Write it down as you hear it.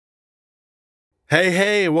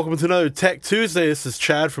Hey, welcome to another Tech Tuesday. This is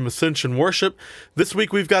Chad from Ascension Worship. This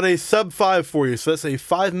week we've got a Sub-5 for you. So that's a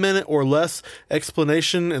 5-minute or less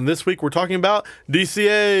explanation. And this week we're talking about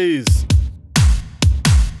DCAs.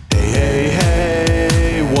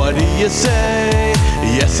 Hey, what do you say?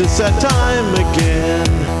 Yes, it's that time again.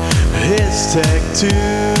 It's Tech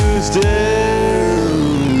Tuesday.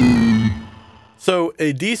 So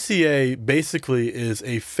a DCA basically is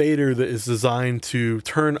a fader that is designed to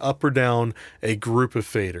turn up or down a group of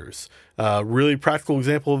faders. Really practical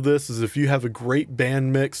example of this is if you have a great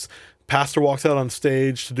band mix, pastor walks out on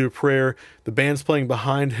stage to do a prayer, the band's playing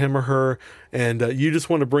behind him or her, and you just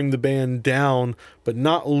want to bring the band down but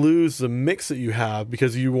not lose the mix that you have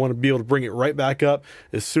because you want to be able to bring it right back up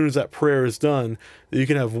as soon as that prayer is done. You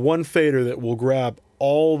can have one fader that will grab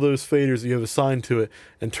all those faders that you have assigned to it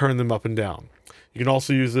and turn them up and down. You can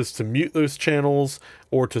also use this to mute those channels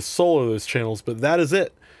or to solo those channels, but that is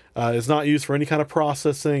it. It's not used for any kind of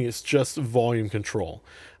processing. It's just volume control.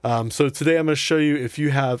 So today I'm going to show you, if you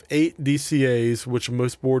have 8 DCAs, which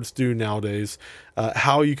most boards do nowadays,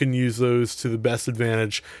 how you can use those to the best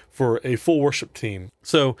advantage for a full worship team.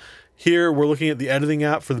 So here we're looking at the editing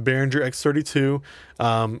app for the Behringer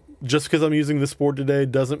X32. Just because I'm using this board today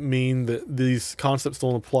doesn't mean that these concepts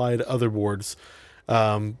don't apply to other boards.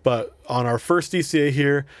 But on our first DCA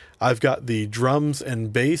here, I've got the drums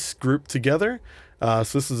and bass grouped together. So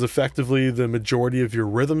this is effectively the majority of your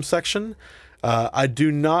rhythm section. I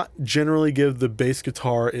do not generally give the bass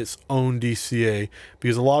guitar its own DCA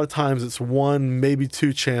because a lot of times it's one, maybe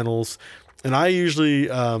 2 channels. And I usually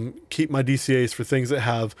keep my DCAs for things that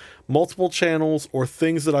have multiple channels or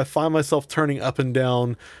things that I find myself turning up and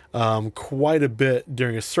down quite a bit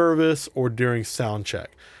during a service or during sound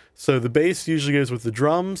check. So the bass usually goes with the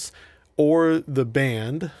drums or the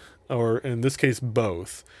band, or in this case,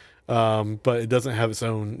 both, but it doesn't have its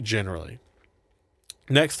own generally.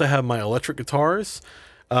 Next, I have my electric guitars.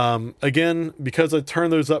 Again, because I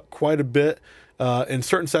turn those up quite a bit in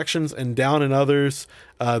certain sections and down in others,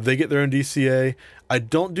 they get their own DCA. I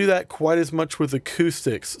don't do that quite as much with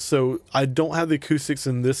acoustics, so I don't have the acoustics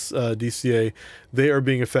in this DCA. They are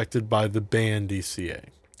being affected by the band DCA.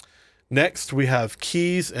 Next, we have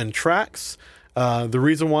keys and tracks. The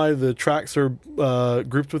reason why the tracks are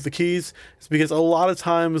grouped with the keys is because a lot of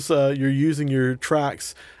times you're using your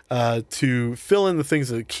tracks to fill in the things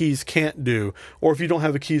that keys can't do. Or if you don't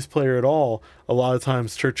have a keys player at all, a lot of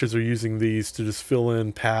times churches are using these to just fill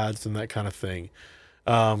in pads and that kind of thing.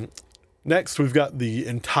 Next, we've got the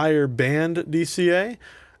entire band DCA.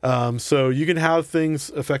 So you can have things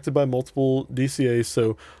affected by multiple DCAs.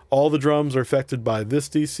 So all the drums are affected by this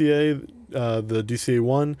DCA, the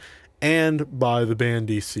DCA1, and by the band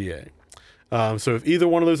DCA. So if either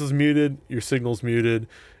one of those is muted, your signal's muted.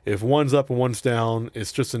 If one's up and one's down,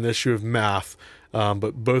 it's just an issue of math.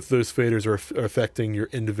 But both those faders are affecting your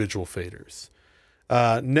individual faders.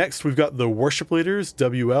 Next, we've got the worship leaders,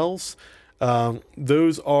 WLs.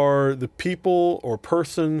 Those are the people or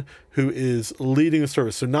person who is leading the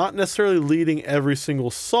service. So not necessarily leading every single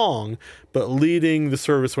song, but leading the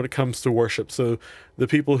service when it comes to worship. So the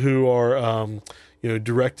people who are,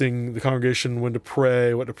 directing the congregation when to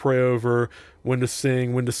pray, what to pray over, when to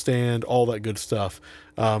sing, when to stand, all that good stuff.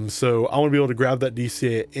 So I want to be able to grab that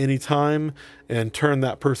DCA at any time and turn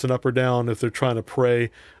that person up or down. If they're trying to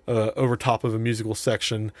pray over top of a musical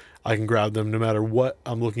section, I can grab them no matter what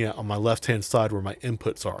I'm looking at on my left-hand side where my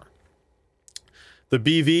inputs are. The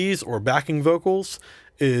BVs, or backing vocals,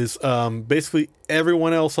 is basically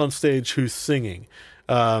everyone else on stage who's singing.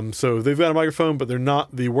 So they've got a microphone, but they're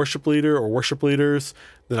not the worship leader or worship leaders.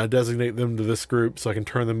 Then I designate them to this group so I can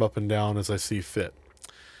turn them up and down as I see fit.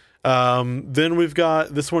 Then we've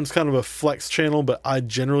got, this one's kind of a flex channel, but I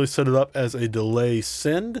generally set it up as a delay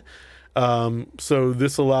send. So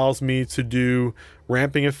this allows me to do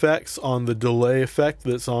ramping effects on the delay effect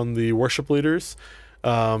that's on the worship leaders.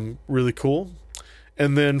 Really cool.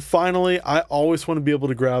 And then finally, I always want to be able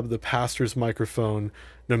to grab the pastor's microphone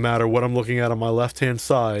no matter what I'm looking at on my left-hand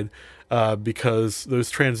side, because those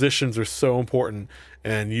transitions are so important,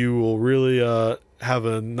 and you will really have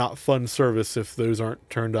a not fun service if those aren't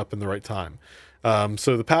turned up in the right time.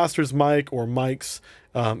 So the pastor's mic or mics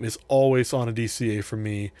is always on a DCA for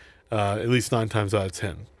me, at least 9 times out of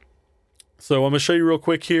 10. So I'm going to show you real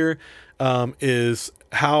quick here is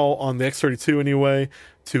how on the X32 anyway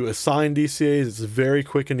to assign DCAs. It's very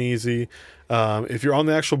quick and easy. If you're on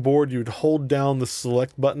the actual board, you would hold down the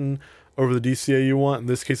select button over the DCA you want. In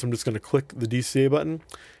this case, I'm just going to click the DCA button,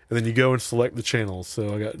 and then you go and select the channels.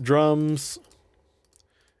 So I got drums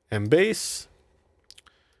and bass.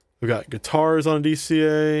 We've got guitars on a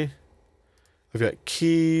DCA. I've got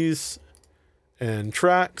keys and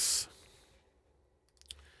tracks,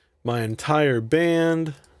 my entire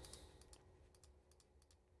band,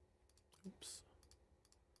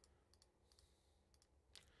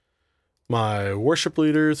 my worship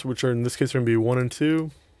leaders, which are in this case going to be 1 and 2,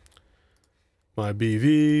 my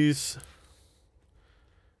BVs,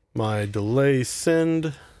 my delay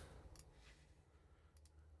send,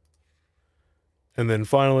 and then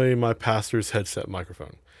finally my pastor's headset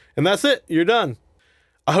microphone. And that's it. You're done.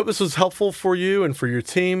 I hope this was helpful for you and for your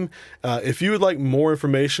team. If you would like more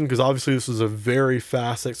information, because obviously this is a very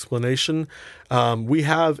fast explanation, we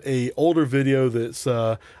have an older video that's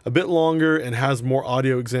a bit longer and has more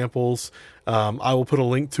audio examples. I will put a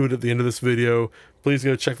link to it at the end of this video. Please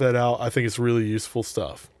go check that out. I think it's really useful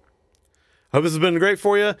stuff. I hope this has been great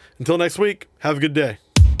for you. Until next week, have a good day.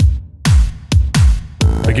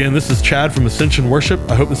 Again, this is Chad from Ascension Worship.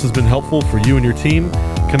 I hope this has been helpful for you and your team.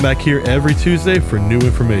 Come back here every Tuesday for new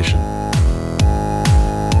information.